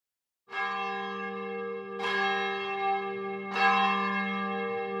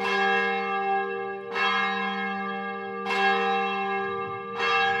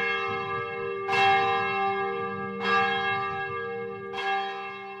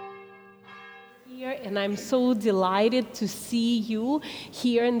and I'm so delighted to see you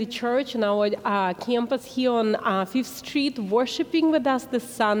here in the church in our campus here on 5th Street, worshiping with us this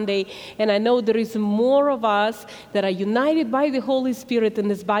Sunday. And I know there is more of us that are united by the Holy Spirit in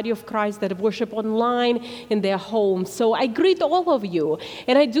this body of Christ that worship online in their homes. So I greet all of you,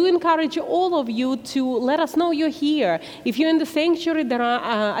 and I do encourage all of you to let us know you're here. If you're in the sanctuary, there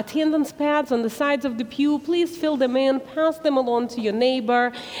are attendance pads on the sides of the pew. Please fill them in, pass them along to your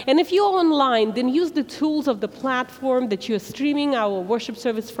neighbor. And if you're online, then use the tools of the platform that you're streaming our worship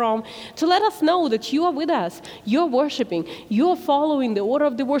service from to let us know that you are with us, you're worshiping, you're following the order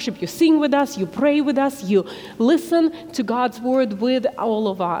of the worship, you sing with us, you pray with us, you listen to God's word with all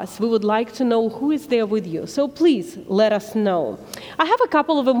of us. We would like to know who is there with you, so please let us know. I have a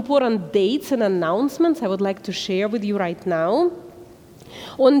couple of important dates and announcements I would like to share with you right now.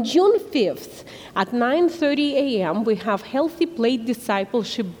 On June 5th at 9:30 a.m., we have Healthy Plate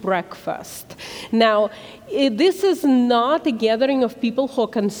Discipleship Breakfast. Now, this is not a gathering of people who are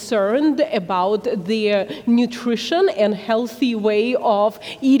concerned about their nutrition and healthy way of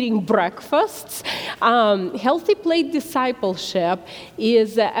eating breakfasts. Healthy Plate Discipleship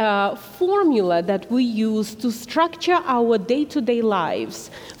is a formula that we use to structure our day-to-day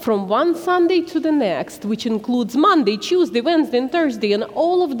lives from one Sunday to the next, which includes Monday, Tuesday, Wednesday, and Thursday, and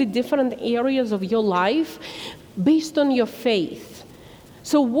all of the different areas of your life based on your faith.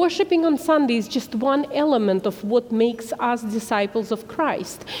 So worshiping on Sunday is just one element of what makes us disciples of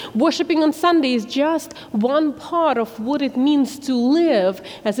Christ. Worshiping on Sunday is just one part of what it means to live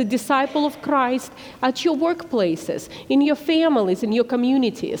as a disciple of Christ at your workplaces, in your families, in your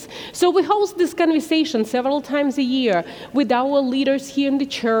communities. So we host this conversation several times a year with our leaders here in the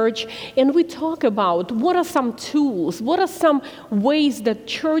church, and we talk about what are some tools, what are some ways that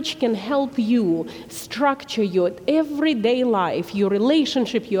church can help you structure your everyday life, your relationship,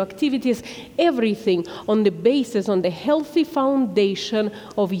 your activities, everything on the basis, on the healthy foundation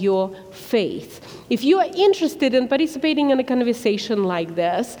of your faith. If you are interested in participating in a conversation like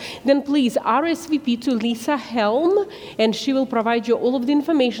this, then please RSVP to Lisa Helm, and she will provide you all of the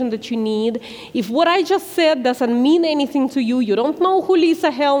information that you need. If what I just said doesn't mean anything to you, you don't know who Lisa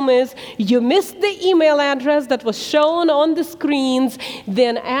Helm is, you missed the email address that was shown on the screens,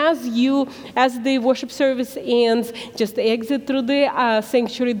 then as the worship service ends, just exit through the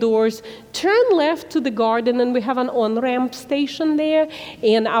sanctuary doors, turn left to the garden, and we have an on-ramp station there,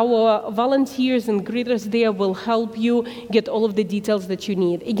 and our volunteers and greeters there will help you get all of the details that you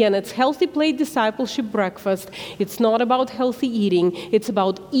need. Again, it's Healthy Plate Discipleship Breakfast. It's not about healthy eating. It's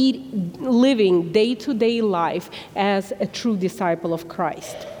about living day-to-day life as a true disciple of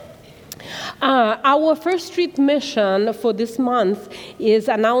Christ. Our First Street mission for this month is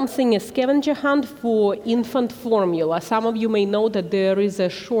announcing a scavenger hunt for infant formula. Some of you may know that there is a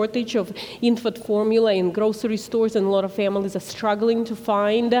shortage of infant formula in grocery stores, and a lot of families are struggling to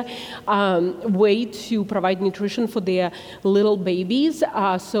find a way to provide nutrition for their little babies.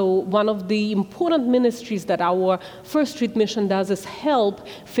 So one of the important ministries that our First Street mission does is help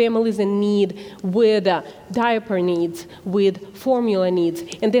families in need with diaper needs, with formula needs,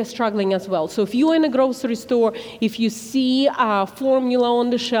 and they're struggling as well. So if you're in a grocery store, if you see formula on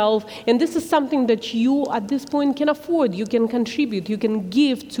the shelf, and this is something that you at this point can afford, you can contribute, you can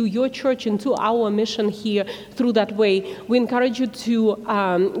give to your church and to our mission here through that way. We encourage you to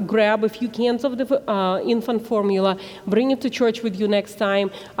grab a few cans of the infant formula, bring it to church with you next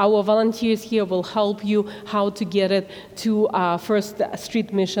time. Our volunteers here will help you how to get it to First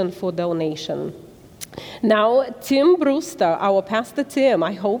Street Mission for donation. Now, Tim Brewster, our Pastor Tim,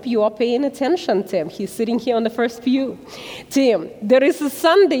 I hope you are paying attention, Tim. He's sitting here on the first pew. Tim, there is a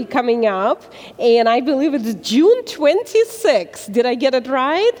Sunday coming up, and I believe it's June 26th. Did I get it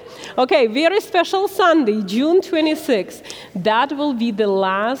right? Okay, very special Sunday, June 26th. That will be the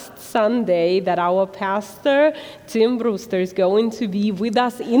last Sunday that our pastor, Tim Brewster, is going to be with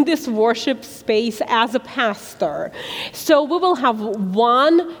us in this worship space as a pastor. So we will have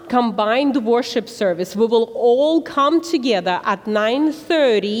one combined worship service. We will all come together at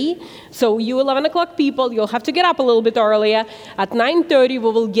 9:30. So you 11 o'clock people, you'll have to get up a little bit earlier. At 9:30, we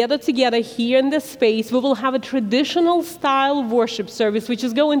will gather together here in this space. We will have a traditional style worship service, which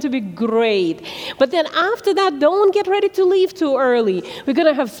is going to be great. But then after that, don't get ready to leave too early. We're going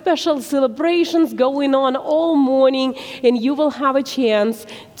to have special celebrations going on all morning, and you will have a chance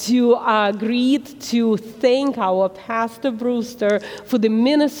to greet, to thank our Pastor Brewster for the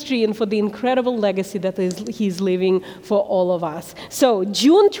ministry and for the incredible legacy that he's leaving for all of us. So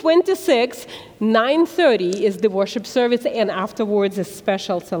June 26th, 9:30 is the worship service, and afterwards is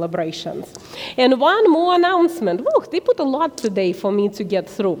special celebrations. And one more announcement. Woo, they put a lot today for me to get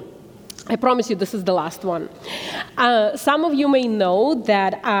through. I promise you this is the last one. Some of you may know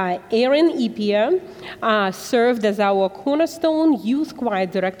that Erin Ipia served as our Cornerstone Youth Choir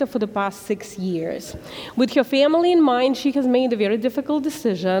Director for the past 6 years. With her family in mind, she has made a very difficult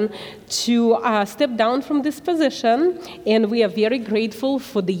decision to step down from this position, and we are very grateful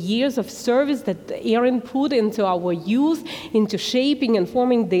for the years of service that Erin put into our youth, into shaping and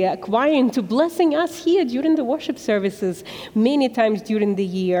forming the choir, into blessing us here during the worship services many times during the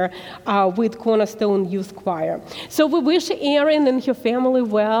year with Cornerstone Youth Choir. So we wish Erin and her family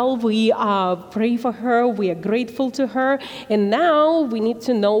well. We pray for her. We are grateful to her. And now we need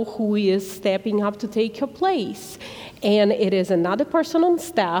to know who is stepping up to take her place. And it is another person on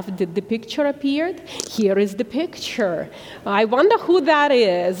staff. Did the picture appear? Here is the picture. I wonder who that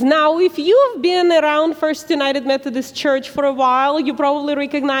is. Now, if you've been around First United Methodist Church for a while, you probably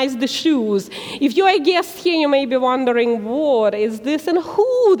recognize the shoes. If you're a guest here, you may be wondering, what is this and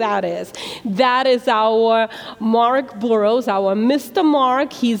who that is? That is our Mark Burrows, our Mr.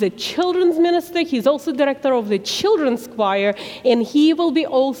 Mark. He's a children's minister. He's also director of the children's choir, and he will be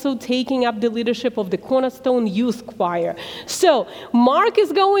also taking up the leadership of the Cornerstone Youth Choir. So Mark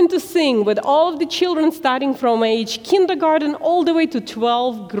is going to sing with all of the children starting from age kindergarten all the way to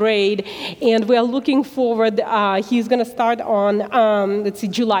 12th grade, and we are looking forward. He's going to start on,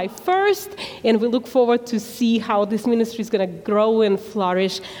 July 1st, and we look forward to see how this ministry is going to grow and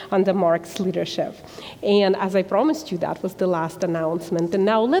flourish under Mark's leadership. And as I promised you, that was the last announcement. And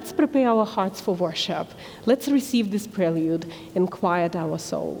now let's prepare our hearts for worship. Let's receive this prelude and quiet our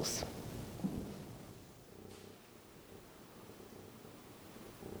souls.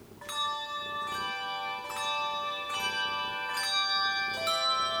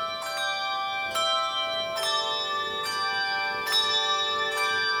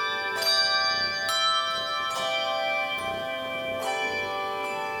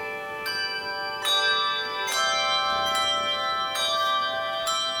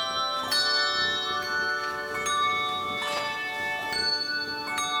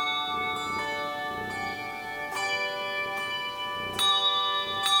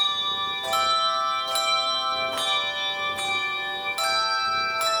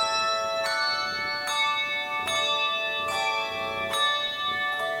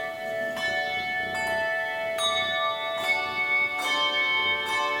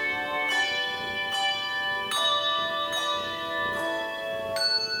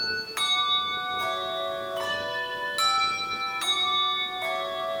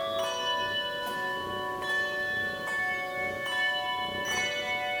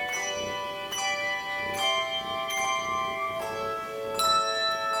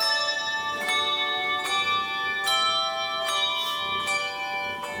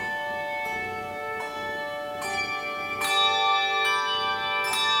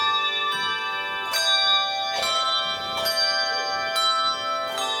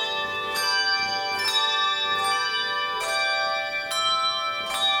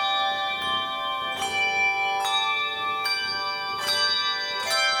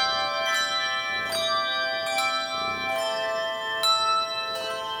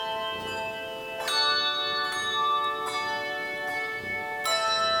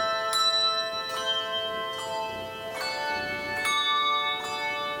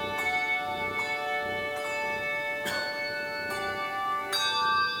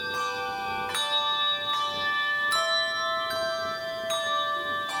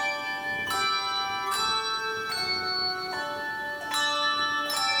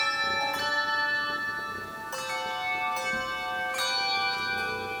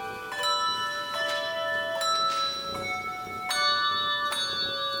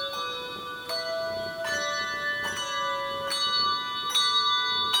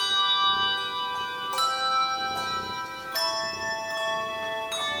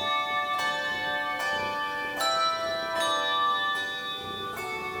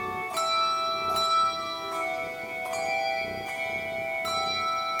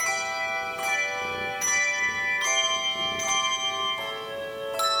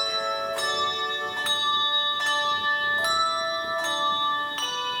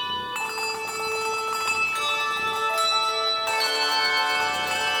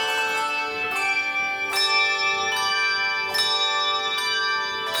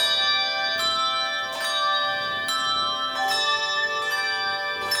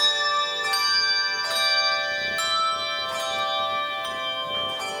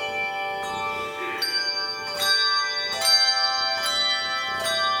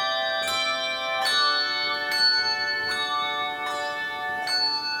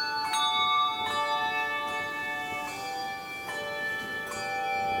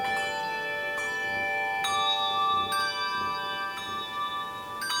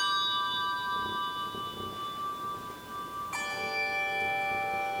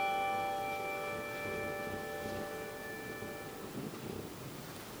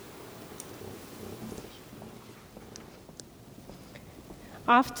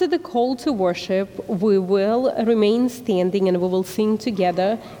 After the call to worship, we will remain standing and we will sing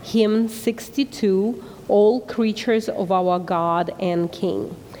together hymn 62, All Creatures of Our God and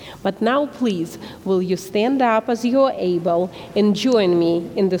King. But now, please, will you stand up as you are able and join me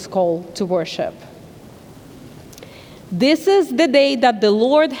in this call to worship? This is the day that the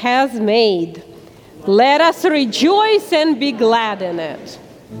Lord has made. Let us rejoice and be glad in it.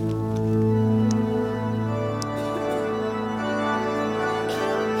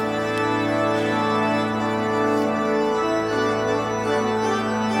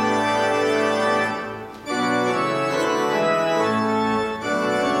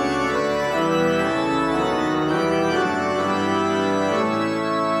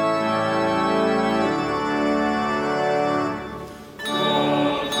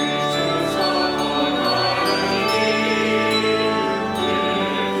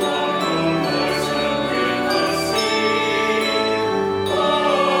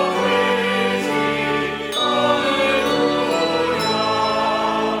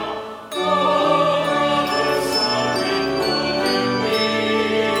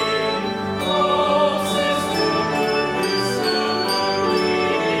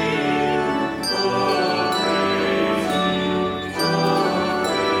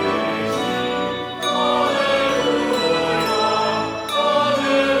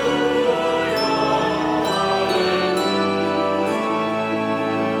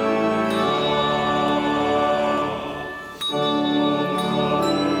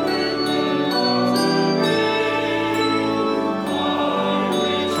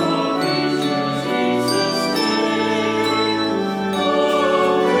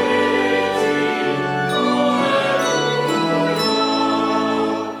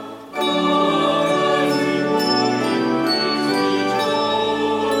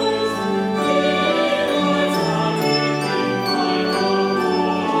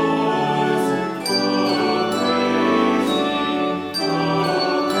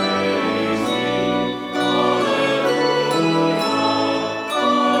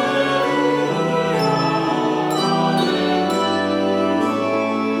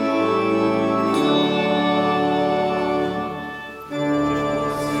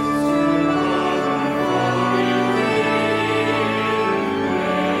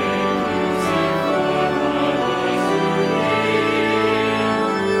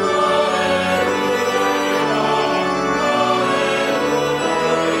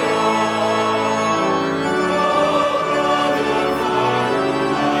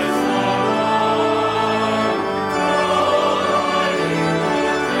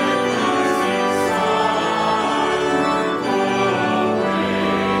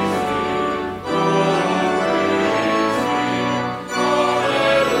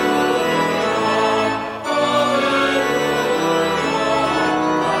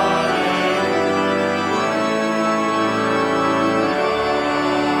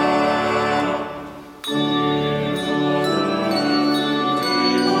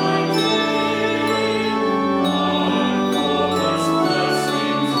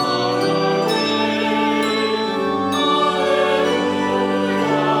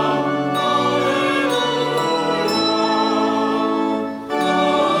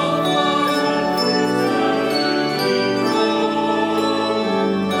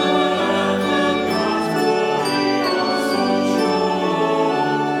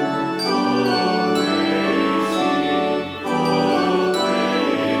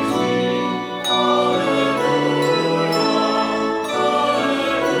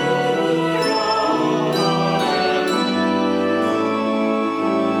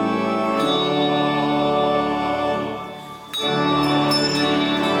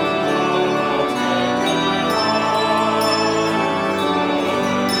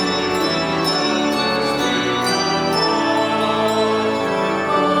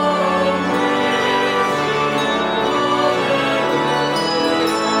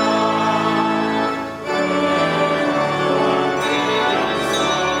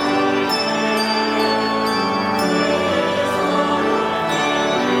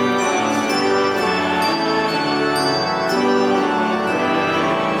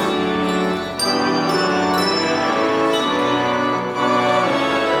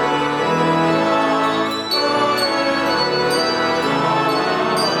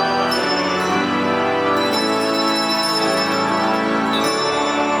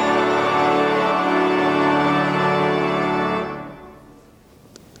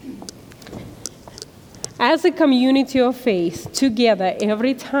 As a community of faith, together,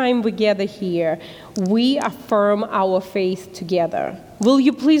 every time we gather here, we affirm our faith together. Will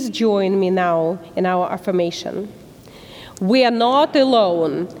you please join me now in our affirmation? We are not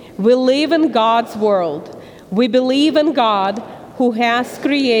alone. We live in God's world. We believe in God, who has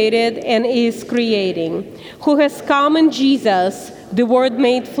created and is creating, who has come in Jesus, the Word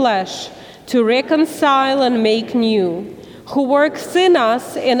made flesh, to reconcile and make new, who works in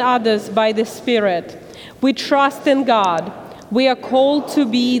us and others by the Spirit. We trust in God. We are called to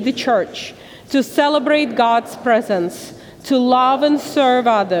be the church, to celebrate God's presence, to love and serve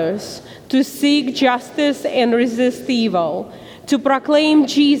others, to seek justice and resist evil, to proclaim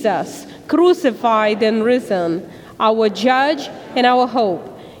Jesus, crucified and risen, our judge and our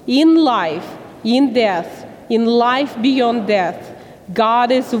hope, in life, in death, in life beyond death.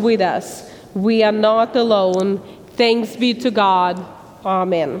 God is with us. We are not alone. Thanks be to God.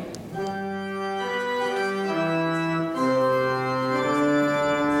 Amen.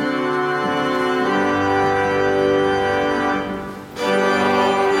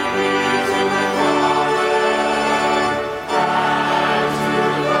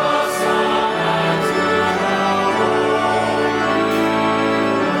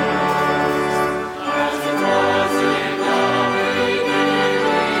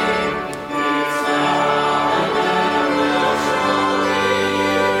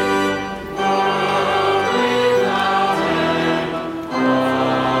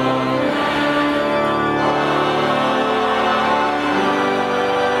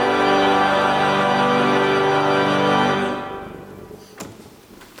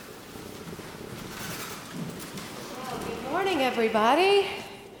 Everybody.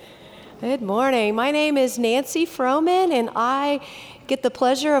 Good morning. My name is Nancy Froman, and I get the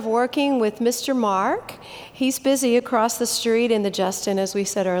pleasure of working with Mr. Mark. He's busy across the street in the Justin, as we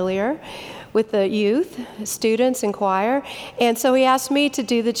said earlier, with the youth, students, and choir. And so he asked me to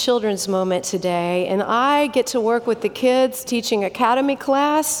do the children's moment today, and I get to work with the kids teaching academy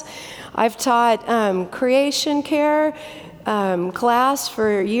class. I've taught creation care class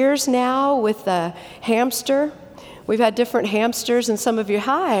for years now with the hamster. We've had different hamsters, and some of you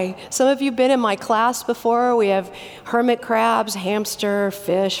have been in my class before. We have hermit crabs, hamster,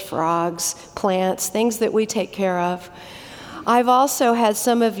 fish, frogs, plants, things that we take care of. I've also had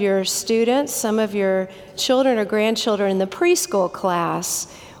some of your students, some of your children or grandchildren in the preschool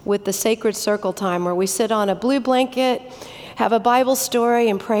class with the Sacred Circle time, where we sit on a blue blanket, have a Bible story,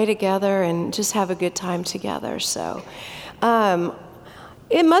 and pray together and just have a good time together. So,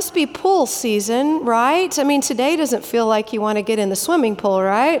 it must be pool season, right? I mean, today doesn't feel like you want to get in the swimming pool,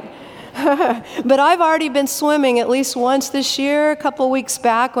 right? But I've already been swimming at least once this year. A couple weeks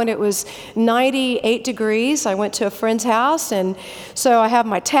back when it was 98 degrees, I went to a friend's house, and so I have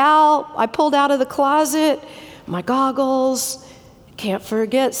my towel I pulled out of the closet, my goggles, can't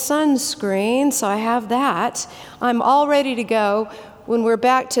forget sunscreen, so I have that. I'm all ready to go when we're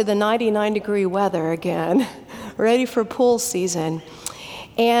back to the 99-degree weather again, ready for pool season.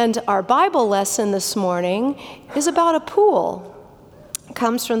 And our Bible lesson this morning is about a pool. It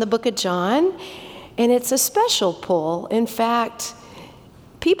comes from the book of John, and it's a special pool. In fact,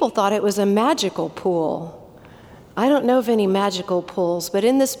 people thought it was a magical pool. I don't know of any magical pools, but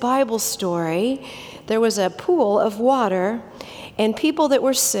in this Bible story, there was a pool of water, and people that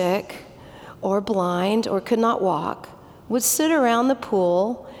were sick or blind or could not walk would sit around the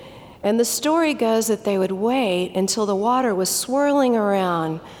pool. And the story goes that they would wait until the water was swirling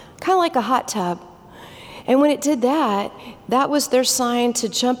around, kind of like a hot tub. And when it did that, that was their sign to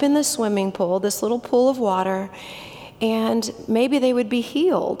jump in the swimming pool, this little pool of water, and maybe they would be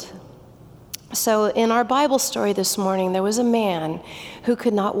healed. So in our Bible story this morning, there was a man who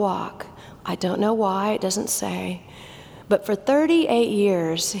could not walk. I don't know why, it doesn't say. But for 38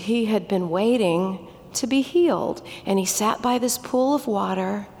 years, he had been waiting to be healed. And he sat by this pool of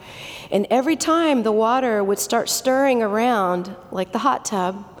water, and every time the water would start stirring around, like the hot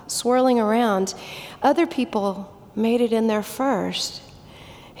tub, swirling around, other people made it in there first.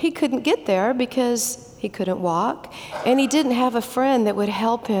 He couldn't get there because he couldn't walk, and he didn't have a friend that would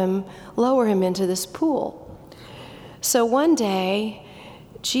help him lower him into this pool. So one day,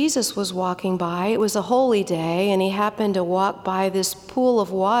 Jesus was walking by. It was a holy day, and he happened to walk by this pool of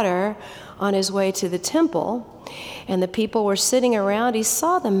water on his way to the temple, and the people were sitting around. He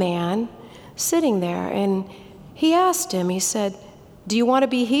saw the man sitting there, and he asked him, he said, "Do you want to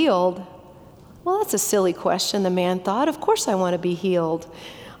be healed?" Well, that's a silly question, the man thought. Of course I want to be healed.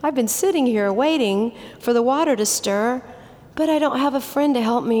 I've been sitting here waiting for the water to stir, but I don't have a friend to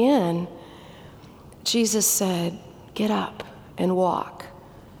help me in. Jesus said, "Get up and walk."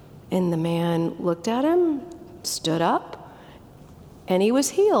 And the man looked at him, stood up, and he was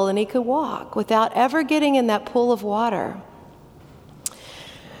healed, and he could walk without ever getting in that pool of water.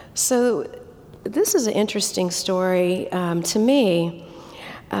 So this is an interesting story to me.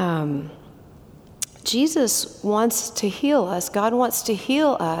 Jesus wants to heal us. God wants to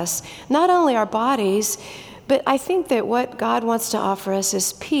heal us, not only our bodies, but I think that what God wants to offer us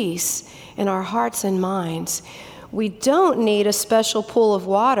is peace in our hearts and minds. We don't need a special pool of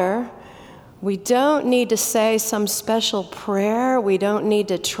water. We don't need to say some special prayer. We don't need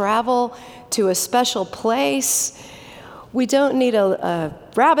to travel to a special place. We don't need a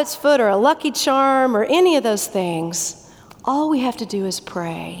rabbit's foot or a lucky charm or any of those things. All we have to do is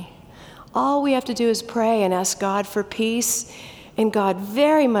pray. All we have to do is pray and ask God for peace, and God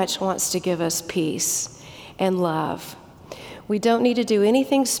very much wants to give us peace and love. We don't need to do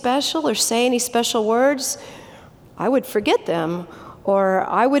anything special or say any special words. I would forget them, or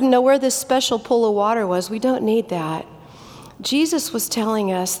I wouldn't know where this special pool of water was. We don't need that. Jesus was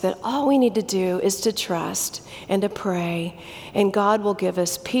telling us that all we need to do is to trust and to pray, and God will give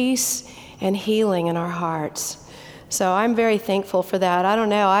us peace and healing in our hearts. So I'm very thankful for that. I don't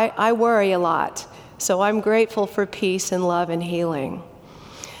know, I worry a lot, so I'm grateful for peace and love and healing.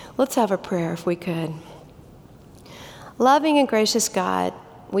 Let's have a prayer if we could. Loving and gracious God,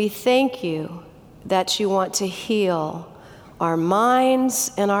 we thank you that you want to heal our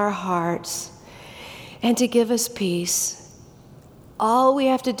minds and our hearts and to give us peace. All we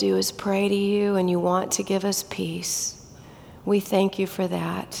have to do is pray to you, and you want to give us peace. We thank you for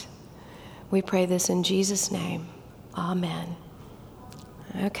that. We pray this in Jesus' name. Amen.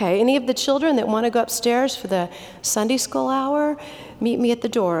 Okay, any of the children that want to go upstairs for the Sunday school hour, meet me at the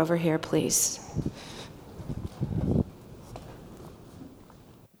door over here, please.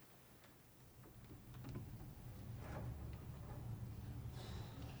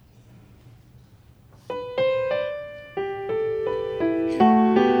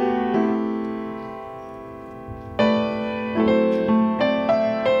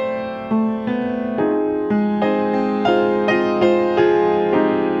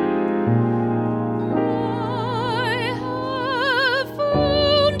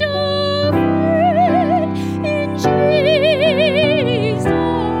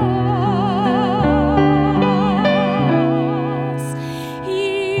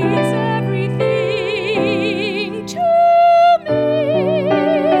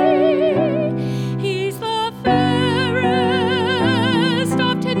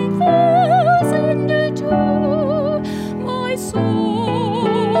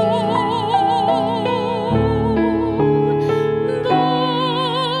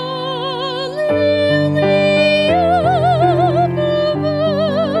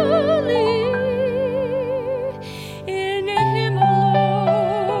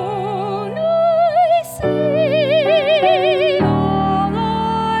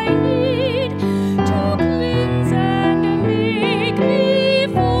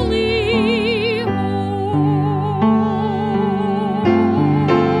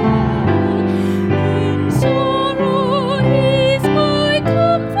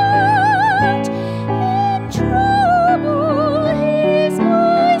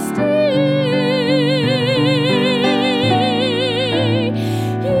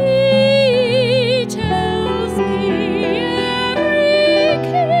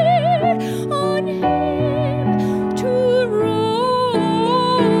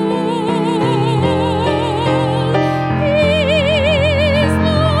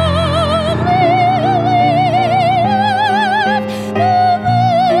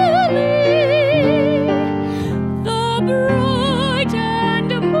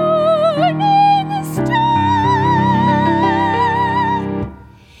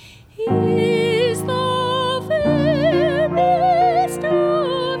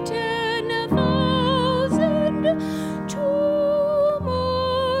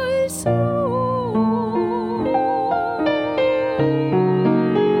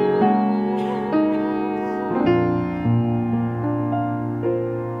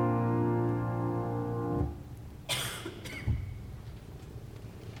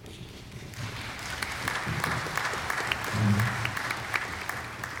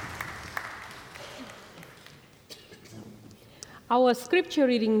 Our scripture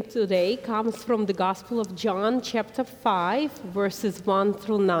reading today comes from the Gospel of John, chapter 5, verses 1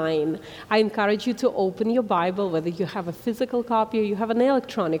 through 9. I encourage you to open your Bible, whether you have a physical copy or you have an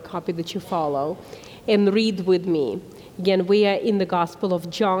electronic copy that you follow, and read with me. Again, we are in the Gospel of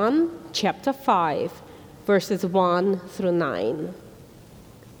John, chapter 5, verses 1 through 9.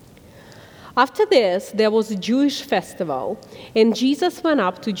 After this, there was a Jewish festival, and Jesus went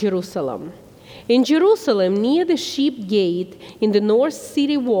up to Jerusalem. In Jerusalem, near the sheep gate in the north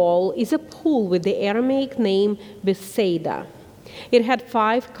city wall, is a pool with the Aramaic name Bethsaida, It had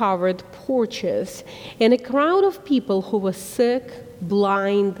 5 covered porches, and a crowd of people who were sick,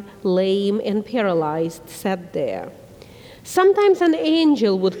 blind, lame, and paralyzed sat there. Sometimes an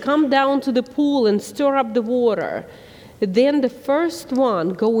angel would come down to the pool and stir up the water. Then the first one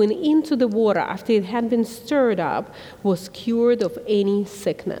going into the water after it had been stirred up was cured of any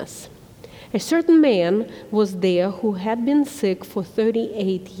sickness. A certain man was there who had been sick for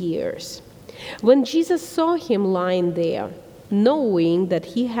 38 years. When Jesus saw him lying there, knowing that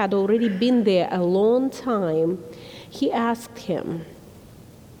he had already been there a long time, he asked him,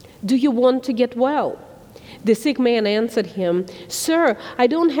 "Do you want to get well?" The sick man answered him, "Sir, I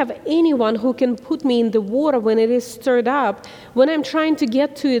don't have anyone who can put me in the water when it is stirred up. When I'm trying to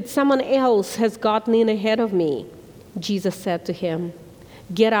get to it, someone else has gotten in ahead of me." Jesus said to him,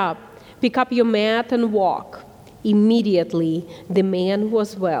 "Get up, pick up your mat and walk." Immediately, the man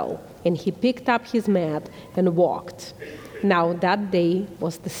was well, and he picked up his mat and walked. Now that day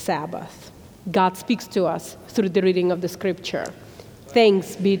was the Sabbath. God speaks to us through the reading of the scripture.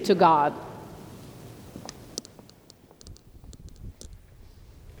 Thanks be to God.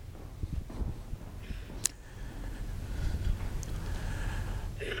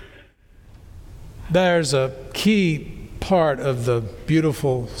 There's a key part of the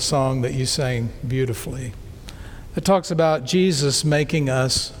beautiful song that you sang beautifully. It talks about Jesus making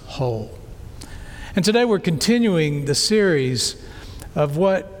us whole. And today we're continuing the series of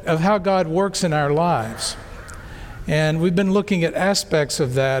how God works in our lives. And we've been looking at aspects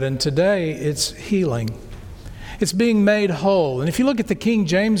of that, and today it's healing. It's being made whole. And if you look at the King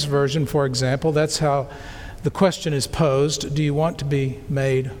James Version, for example, that's how the question is posed: do you want to be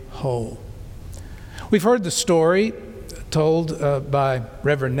made whole? We've heard the story told by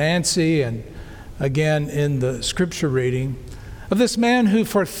Reverend Nancy and again in the scripture reading of this man who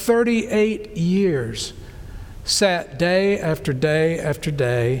for 38 years sat day after day after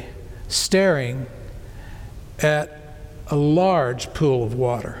day staring at a large pool of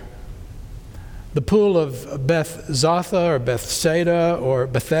water. The pool of Beth-Zatha or Bethsaida or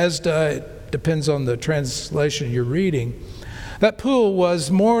Bethesda, it depends on the translation you're reading. That pool was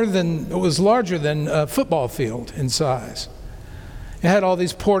larger than a football field in size. It had all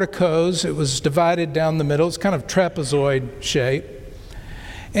these porticos. It was divided down the middle. It's kind of trapezoid shape.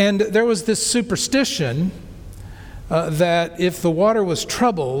 And there was this superstition that if the water was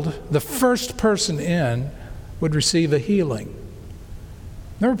troubled, the first person in would receive a healing.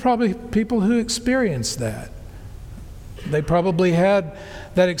 There were probably people who experienced that. They probably had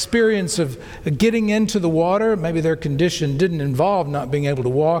that experience of getting into the water. Maybe their condition didn't involve not being able to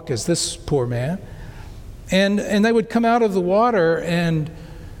walk, as this poor man. And they would come out of the water and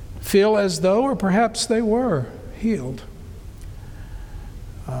feel as though, or perhaps they were, healed.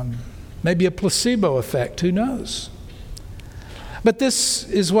 Maybe a placebo effect, who knows? But this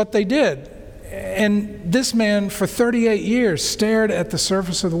is what they did. And this man, for 38 years, stared at the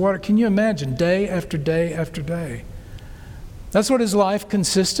surface of the water. Can you imagine? Day after day after day. That's what his life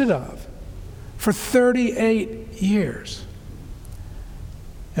consisted of for 38 years.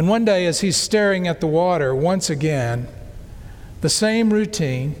 And one day, as he's staring at the water, once again, the same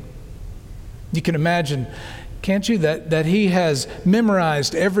routine, you can imagine, can't you, that he has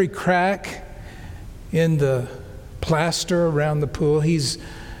memorized every crack in the plaster around the pool. He's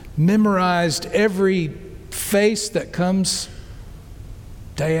memorized every face that comes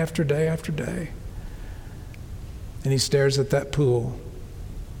day after day after day. And he stares at that pool,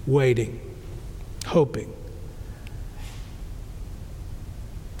 waiting, hoping.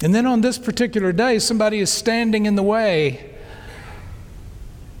 And then on this particular day, somebody is standing in the way.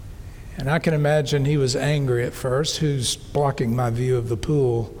 And I can imagine he was angry at first. Who's blocking my view of the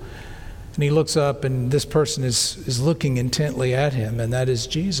pool? And he looks up, and this person is looking intently at him, and that is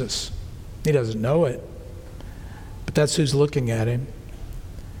Jesus. He doesn't know it, but that's who's looking at him.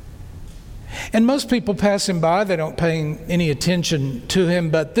 And most people pass him by. They don't pay any attention to him,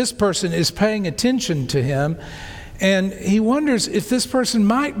 but this person is paying attention to him, and he wonders if this person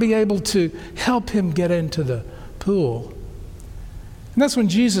might be able to help him get into the pool. And that's when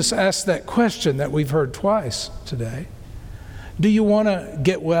Jesus asked that question that we've heard twice today. Do you want to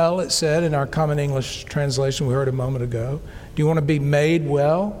get well, it said in our Common English translation we heard a moment ago. Do you want to be made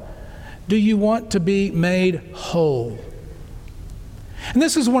well? Do you want to be made whole? And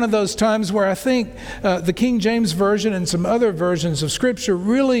this is one of those times where I think the King James Version and some other versions of Scripture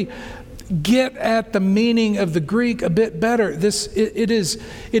really get at the meaning of the Greek a bit better. It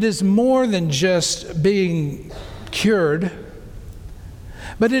is more than just being cured,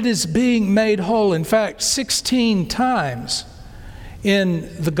 but it is being made whole. In fact, 16 times in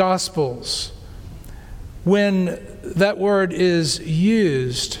the Gospels, when that word is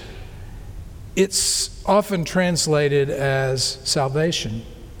used, it's often translated as salvation.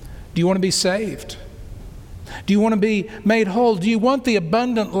 Do you want to be saved? Do you want to be made whole? Do you want the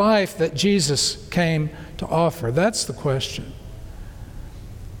abundant life that Jesus came to offer? That's the question.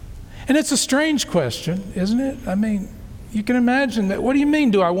 And it's a strange question, isn't it? I mean, you can imagine that. What do you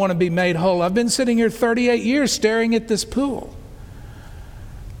mean, do I want to be made whole? I've been sitting here 38 years staring at this pool.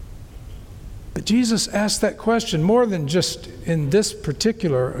 But Jesus asked that question more than just in this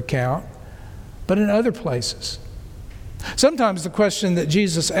particular account, but in other places. Sometimes the question that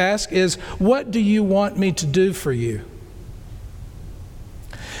Jesus asks is, what do you want me to do for you?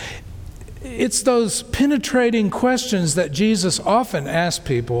 It's those penetrating questions that Jesus often asks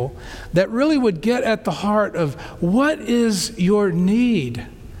people that really would get at the heart of what is your need?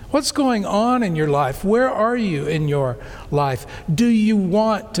 What's going on in your life? Where are you in your life? Do you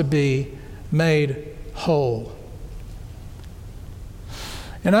want to be made whole?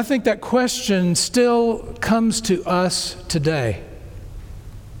 And I think that question still comes to us today.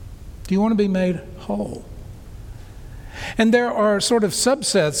 Do you want to be made whole? And there are sort of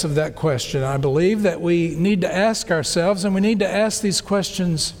subsets of that question, I believe, that we need to ask ourselves, and we need to ask these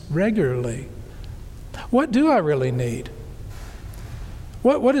questions regularly. What do I really need?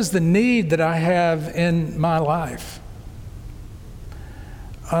 What is the need that I have in my life?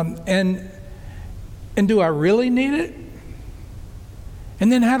 And do I really need it?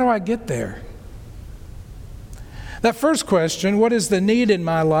 And then how do I get there? That first question, what is the need in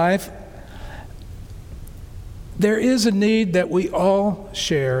my life? There is a need that we all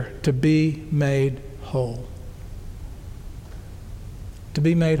share to be made whole. To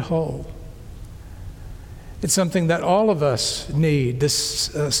be made whole. It's something that all of us need, this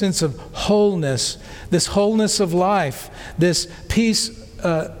sense of wholeness, this wholeness of life, this peace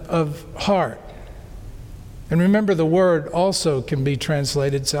of heart. And remember, the word also can be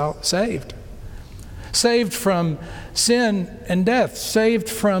translated saved. Saved from sin and death, saved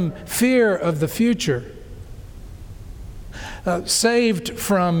from fear of the future, saved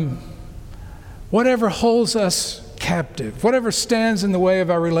from whatever holds us captive, whatever stands in the way of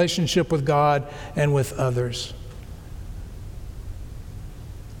our relationship with God and with others.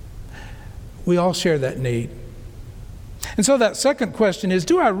 We all share that need. And so that second question is,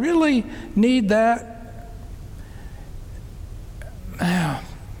 do I really need that?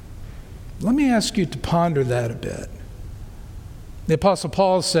 Let me ask you to ponder that a bit. The Apostle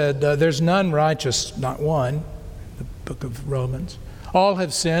Paul said, there's none righteous, not one, the book of Romans. All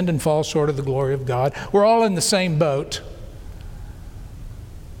have sinned and fall short of the glory of God. We're all in the same boat.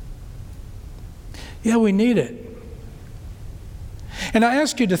 Yeah, we need it. And I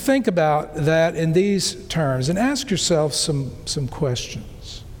ask you to think about that in these terms and ask yourself some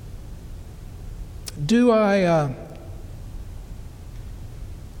questions. Do I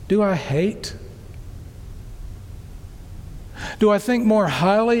hate? Do I think more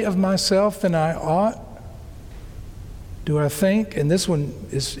highly of myself than I ought? Do I think, and this one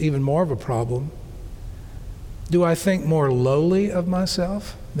is even more of a problem, do I think more lowly of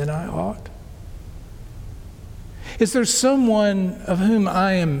myself than I ought? Is there someone of whom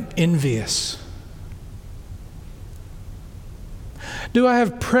I am envious? Do I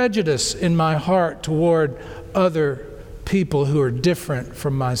have prejudice in my heart toward other people who are different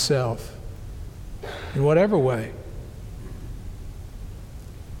from myself, in whatever way?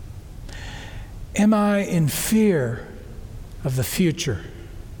 Am I in fear of the future?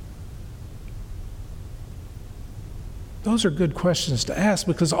 Those are good questions to ask,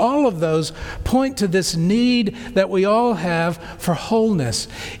 because all of those point to this need that we all have for wholeness.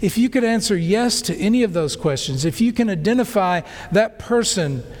 If you could answer yes to any of those questions, if you can identify that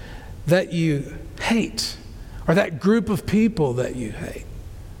person that you hate, or that group of people that you hate.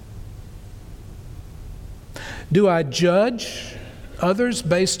 Do I judge others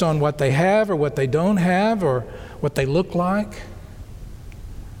based on what they have or what they don't have or what they look like?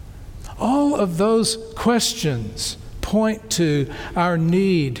 All of those questions point to our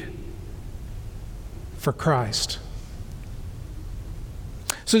need for Christ.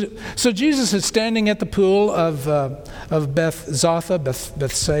 So Jesus is standing at the pool of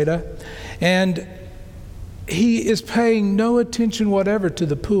Bethsaida, and he is paying no attention whatever to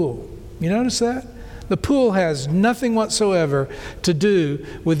the pool. You notice that? The pool has nothing whatsoever to do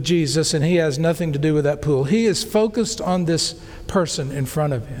with Jesus, and he has nothing to do with that pool. He is focused on this person in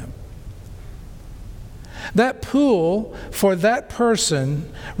front of him. That pool, for that person,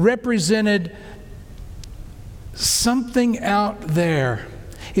 represented something out there.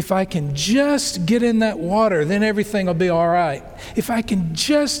 if I can just get in that water, then everything will be all right. If I can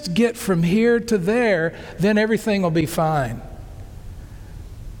just get from here to there, then everything will be fine.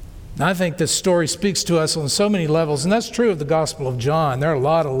 I think this story speaks to us on so many levels, and that's true of the Gospel of John. There are a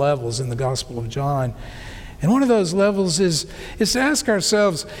lot of levels in the Gospel of John. And one of those levels is to ask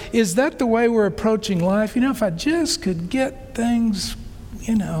ourselves, is that the way we're approaching life? If I just could get things,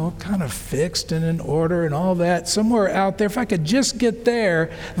 kind of fixed and in order and all that, somewhere out there, if I could just get there,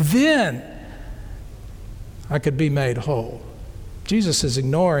 then I could be made whole. Jesus is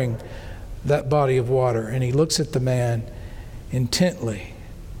ignoring that body of water, and he looks at the man intently,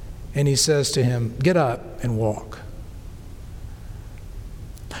 and he says to him, "Get up and walk."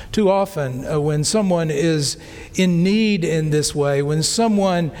 Too often, when someone is in need in this way, when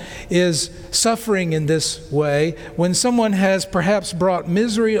someone is suffering in this way, when someone has perhaps brought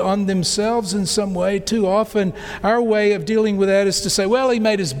misery on themselves in some way, too often our way of dealing with that is to say, well, he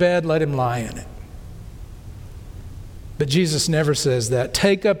made his bed, let him lie in it. But Jesus never says that.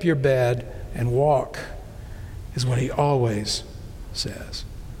 Take up your bed and walk is what he always says.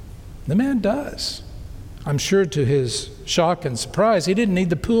 The man does. I'm sure to his shock and surprise, he didn't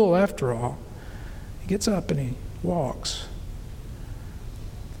need the pool after all. He gets up and he walks.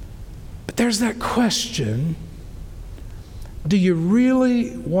 But there's that question, do you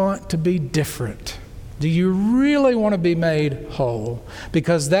really want to be different? Do you really want to be made whole?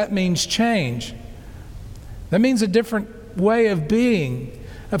 Because that means change. That means a different way of being.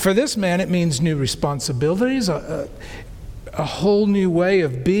 For this man, it means new responsibilities, a whole new way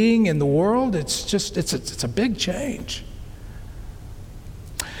of being in the world. It's a big change.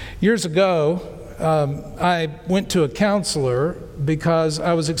 Years ago, I went to a counselor because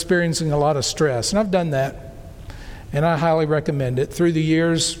I was experiencing a lot of stress, and I've done that, and I highly recommend it. Through the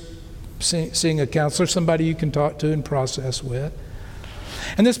years, seeing a counselor, somebody you can talk to and process with.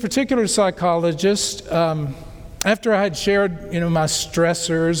 And this particular psychologist, after I had shared, my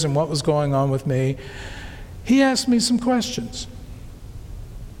stressors and what was going on with me, he asked me some questions.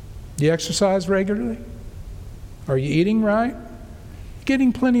 Do you exercise regularly? Are you eating right?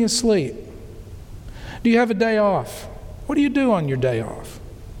 Getting plenty of sleep? Do you have a day off? What do you do on your day off?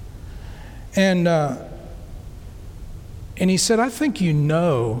 And he said, I think you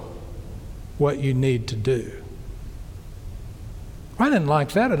know what you need to do. I didn't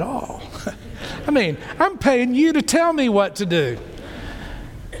like that at all. I'm paying you to tell me what to do.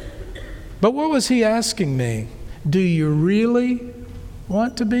 But what was he asking me? Do you really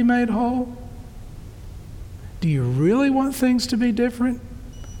want to be made whole? Do you really want things to be different?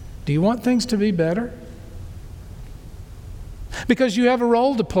 Do you want things to be better? Because you have a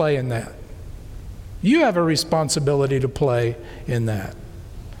role to play in that. You have a responsibility to play in that.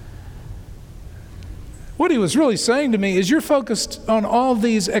 What he was really saying to me is you're focused on all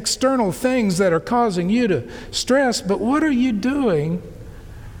these external things that are causing you to stress, but what are you doing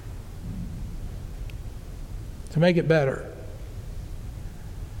to make it better?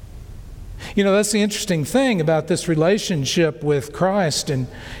 That's the interesting thing about this relationship with Christ, in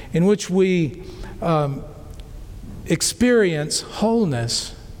which we experience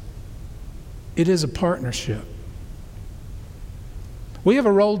wholeness. It is a partnership. We have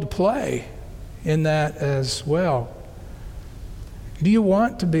a role to play in that as well. Do you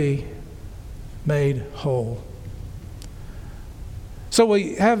want to be made whole? So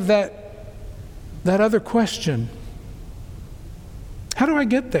we have that other question. How do I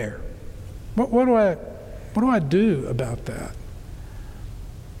get there? What do I do about that?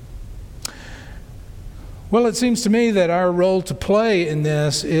 Well, it seems to me that our role to play in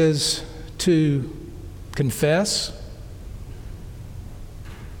this is to confess.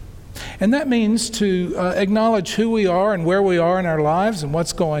 And that means to acknowledge who we are and where we are in our lives and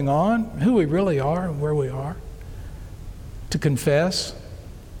what's going on, who we really are and where we are. To confess.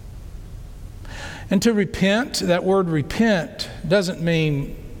 And to repent. That word repent doesn't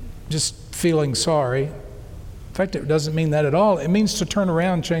mean just feeling sorry. In fact, it doesn't mean that at all. It means to turn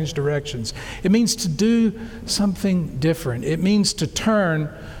around, change directions. It means to do something different. It means to turn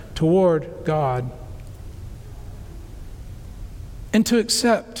toward God and to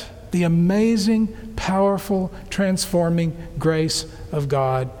accept the amazing, powerful, transforming grace of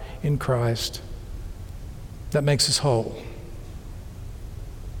God in Christ that makes us whole.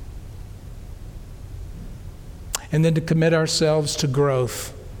 And then to commit ourselves to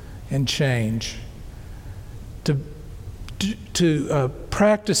growth and change, to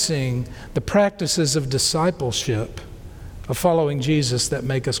practicing the practices of discipleship, of following Jesus that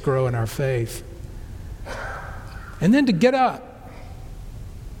make us grow in our faith. And then to get up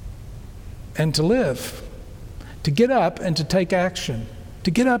and to live, to get up and to take action,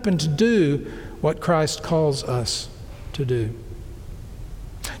 to get up and to do what Christ calls us to do.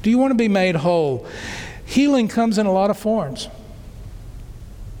 Do you want to be made whole? Healing comes in a lot of forms.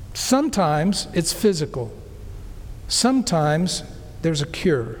 Sometimes it's physical. Sometimes there's a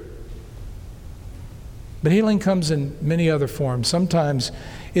cure. But healing comes in many other forms. Sometimes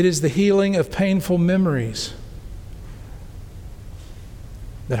it is the healing of painful memories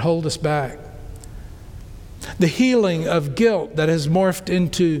that hold us back. The healing of guilt that has morphed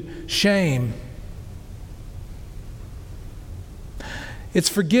into shame. It's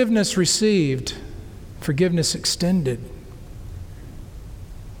forgiveness received, forgiveness extended.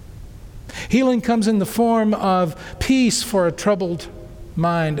 Healing comes in the form of peace for a troubled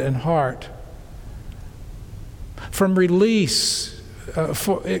mind and heart. From release,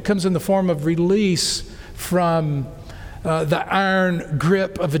 it comes in the form of release from the iron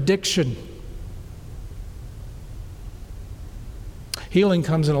grip of addiction. Healing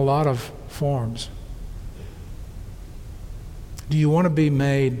comes in a lot of forms. Do you want to be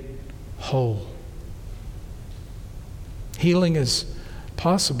made whole? Healing is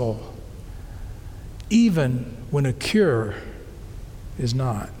possible, even when a cure is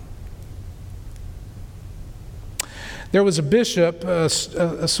not. There was a bishop, he was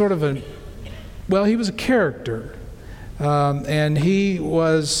a character, and he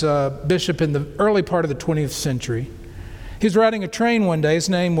was bishop in the early part of the 20th century. He was riding a train one day. His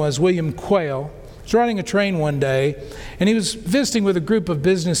name was William Quayle. He was riding a train one day, and he was visiting with a group of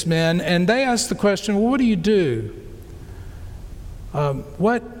businessmen, and they asked the question, well, what do you do?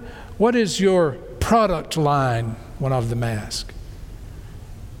 What is your product line? One of them asked.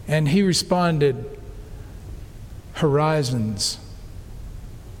 And he responded, horizons.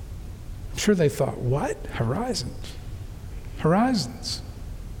 I'm sure they thought, what? Horizons? Horizons.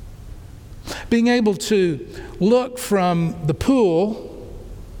 Being able to look from the pool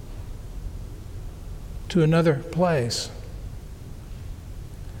to another place.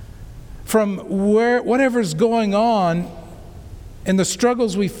 From whatever's going on and the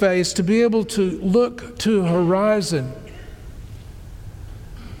struggles we face, to be able to look to a horizon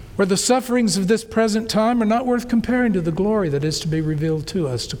where the sufferings of this present time are not worth comparing to the glory that is to be revealed to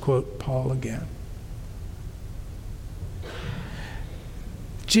us, to quote Paul again.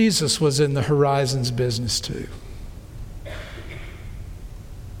 Jesus was in the horizons business too.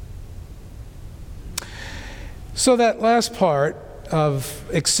 So that last part of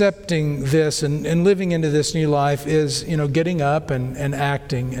accepting this and living into this new life is, getting up and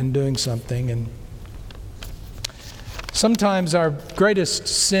acting and doing something. And sometimes our greatest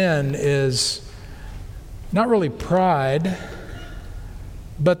sin is not really pride,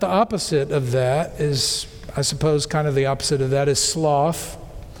 but the opposite of that is, I suppose, kind of the opposite of that is sloth.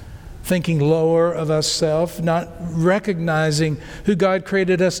 Thinking lower of ourselves, not recognizing who God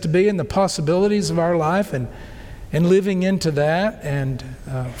created us to be and the possibilities of our life, and living into that and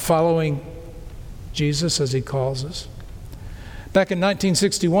following Jesus as He calls us. Back in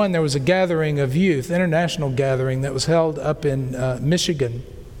 1961, there was a gathering of youth, international gathering, that was held up in Michigan.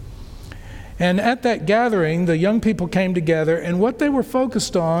 And at that gathering, the young people came together, and what they were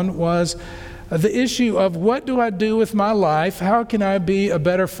focused on was the issue of, what do I do with my life? How can I be a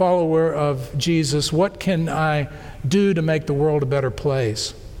better follower of Jesus? What can I do to make the world a better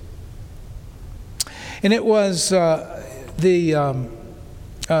place? And it was the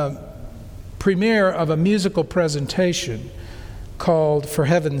premiere of a musical presentation called For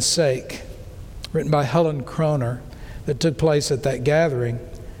Heaven's Sake, written by Helen Kroner, that took place at that gathering.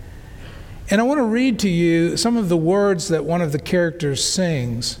 And I want to read to you some of the words that one of the characters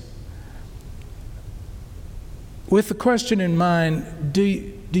sings, with the question in mind, do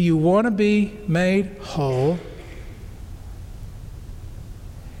you want to be made whole?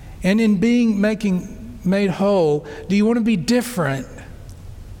 And in making made whole, do you want to be different?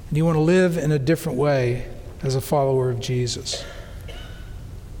 Do you want to live in a different way as a follower of Jesus?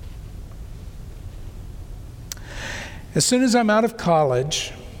 As soon as I'm out of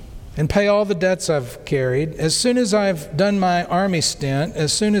college and pay all the debts I've carried, as soon as I've done my army stint,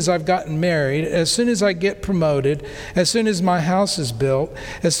 as soon as I've gotten married, as soon as I get promoted, as soon as my house is built,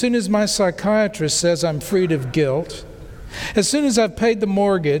 as soon as my psychiatrist says I'm freed of guilt, as soon as I've paid the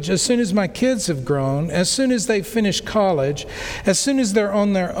mortgage, as soon as my kids have grown, as soon as they finish college, as soon as they're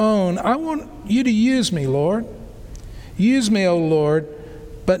on their own, I want you to use me, Lord. Use me, O Lord,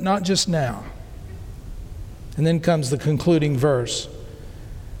 but not just now. And then comes the concluding verse.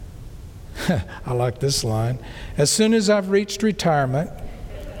 I like this line. As soon as I've reached retirement,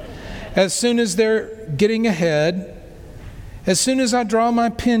 as soon as they're getting ahead, as soon as I draw my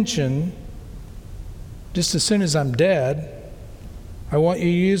pension, just as soon as I'm dead, I want you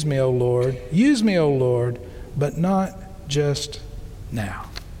to use me, O Lord. Use me, O Lord, but not just now.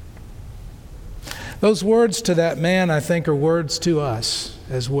 Those words to that man, I think, are words to us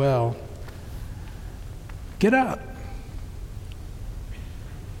as well. Get up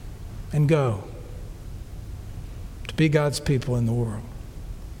and go to be God's people in the world.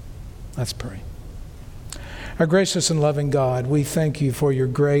 Let's pray. Our gracious and loving God, we thank you for your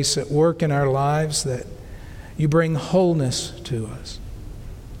grace at work in our lives, that you bring wholeness to us.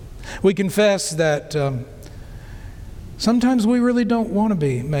 We confess that sometimes we really don't want to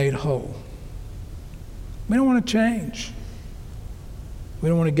be made whole. We don't want to change. We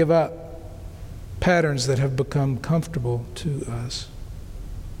don't want to give up patterns that have become comfortable to us.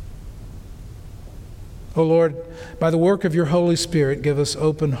 Oh Lord, by the work of your Holy Spirit, give us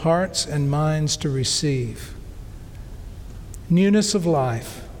open hearts and minds to receive newness of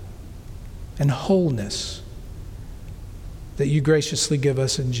life and wholeness that you graciously give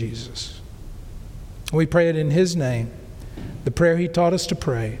us in Jesus. We pray it in his name, the prayer he taught us to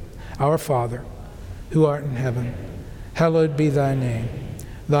pray. Our Father, who art in heaven, hallowed be thy name.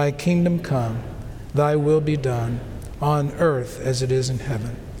 Thy kingdom come, thy will be done, on earth as it is in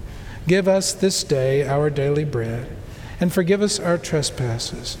heaven. Give us this day our daily bread, and forgive us our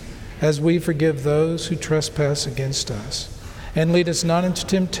trespasses, as we forgive those who trespass against us. And lead us not into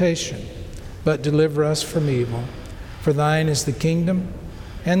temptation, but deliver us from evil. For thine is the kingdom,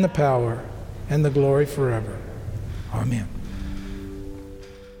 and the power, and the glory forever. Amen.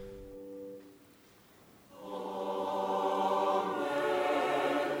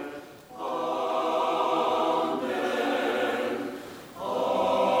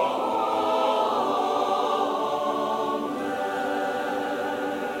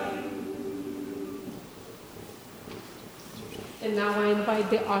 And now I invite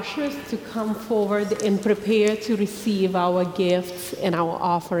the ushers to come forward and prepare to receive our gifts and our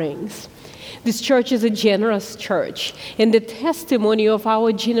offerings. This church is a generous church, and the testimony of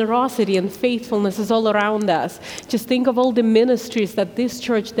our generosity and faithfulness is all around us. Just think of all the ministries that this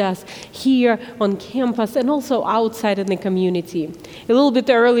church does here on campus and also outside in the community. A little bit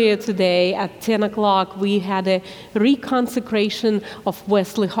earlier today at 10 o'clock, we had a reconsecration of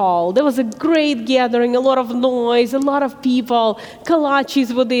Wesley Hall. There was a great gathering, a lot of noise, a lot of people.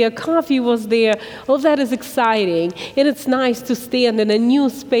 Kolaches were there, coffee was there. All of that is exciting, and it's nice to stand in a new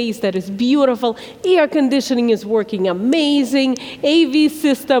space that is beautiful. Air conditioning is working amazing. AV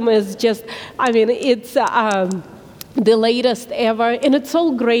system is just, it's the latest ever, and it's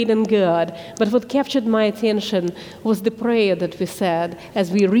all great and good. But what captured my attention was the prayer that we said as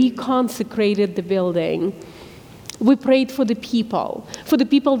we reconsecrated the building. We prayed for the people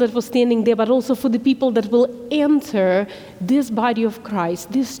that were standing there, but also for the people that will enter this body of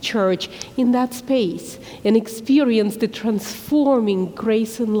Christ, this church, in that space and experience the transforming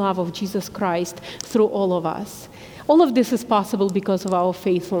grace and love of Jesus Christ through all of us. All of this is possible because of our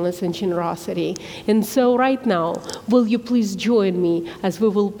faithfulness and generosity. And so right now, will you please join me as we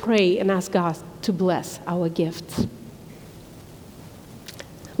will pray and ask God to bless our gifts.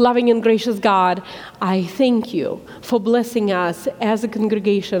 Loving and gracious God, I thank you for blessing us as a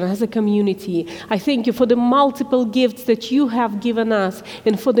congregation, as a community. I thank you for the multiple gifts that you have given us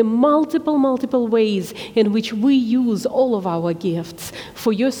and for the multiple ways in which we use all of our gifts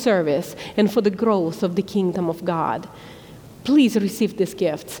for your service and for the growth of the kingdom of God. Please receive these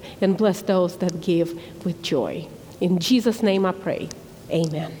gifts and bless those that give with joy. In Jesus' name I pray.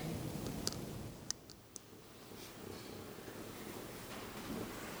 Amen.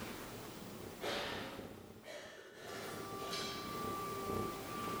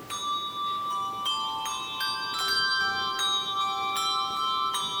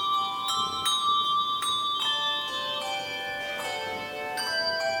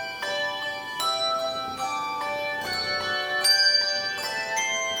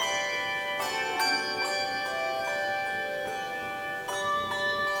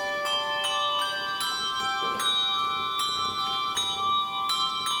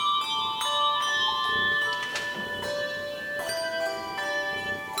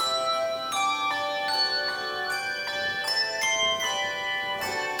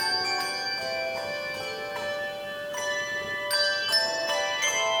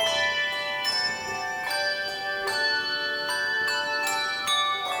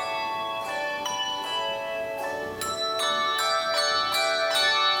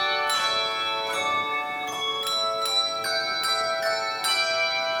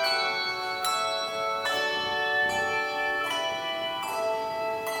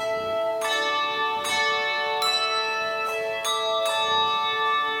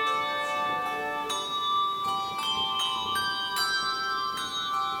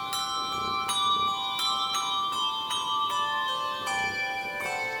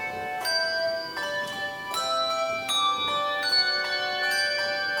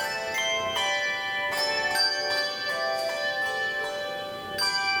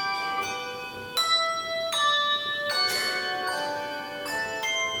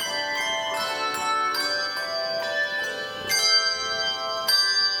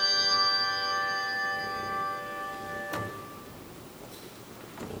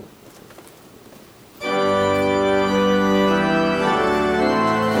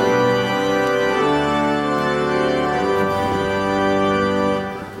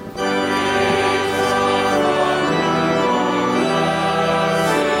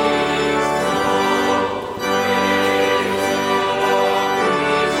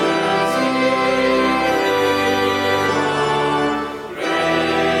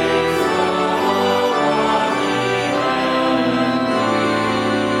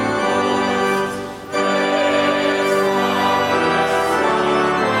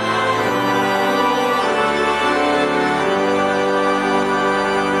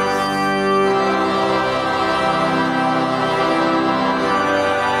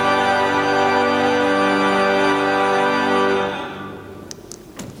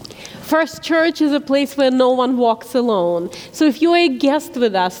 First Church is a place where no one walks alone. So if you're a guest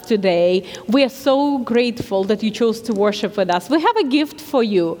with us today, we are so grateful that you chose to worship with us. We have a gift for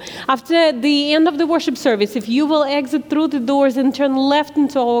you. After the end of the worship service, if you will exit through the doors and turn left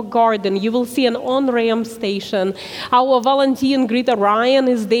into our garden, you will see an on-ramp station. Our volunteer and greeter Ryan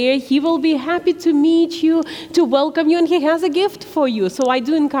is there. He will be happy to meet you, to welcome you, and he has a gift for you. So I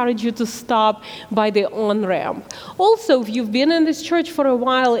do encourage you to stop by the on-ramp. Also, if you've been in this church for a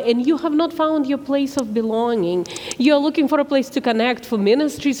while and you have not found your place of belonging, you're looking for a place to connect for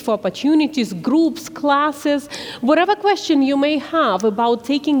ministries, for opportunities, groups, classes, whatever question you may have about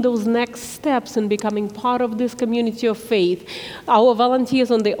taking those next steps and becoming part of this community of faith, our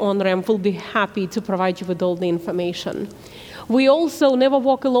volunteers on the on-ramp will be happy to provide you with all the information. We also never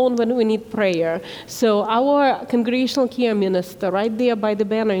walk alone when we need prayer. So our congregational care minister, right there by the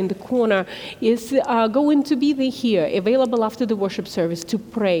banner in the corner, is going to be here, available after the worship service to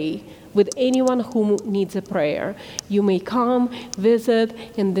pray with anyone who needs a prayer. You may come, visit,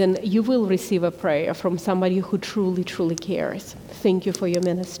 and then you will receive a prayer from somebody who truly, truly cares. Thank you for your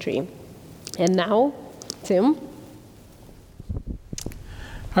ministry. And now, Tim.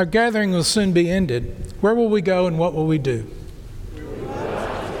 Our gathering will soon be ended. Where will we go and what will we do?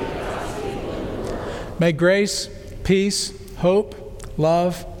 May grace, peace, hope,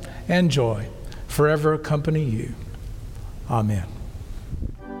 love, and joy forever accompany you. Amen.